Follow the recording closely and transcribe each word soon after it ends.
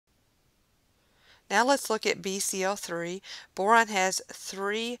Now let's look at BCl3. Boron has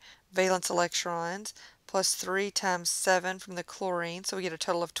 3 valence electrons plus 3 times 7 from the chlorine, so we get a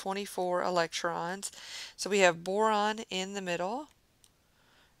total of 24 electrons. So we have boron in the middle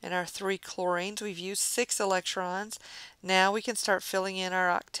and our 3 chlorines. We've used 6 electrons. Now we can start filling in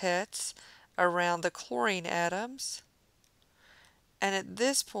our octets around the chlorine atoms. And at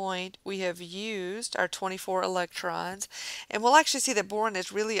this point, we have used our 24 electrons. And we'll actually see that boron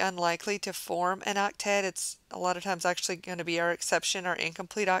is really unlikely to form an octet. It's a lot of times actually going to be our exception, our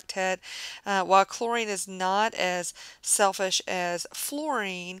incomplete octet. While chlorine is not as selfish as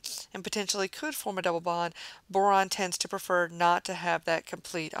fluorine and potentially could form a double bond, boron tends to prefer not to have that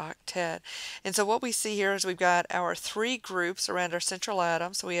complete octet. And so what we see here is we've got our 3 groups around our central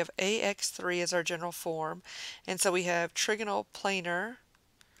atom. So we have AX3 as our general form. And so we have trigonal planar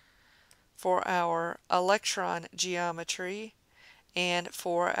for our electron geometry, and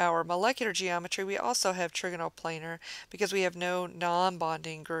for our molecular geometry we also have trigonal planar because we have no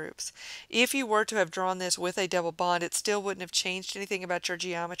non-bonding groups. If you were to have drawn this with a double bond, it still wouldn't have changed anything about your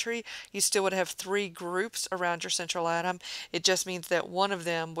geometry. You still would have 3 groups around your central atom. It just means that one of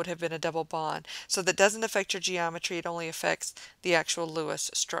them would have been a double bond. So that doesn't affect your geometry, it only affects the actual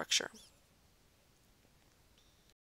Lewis structure.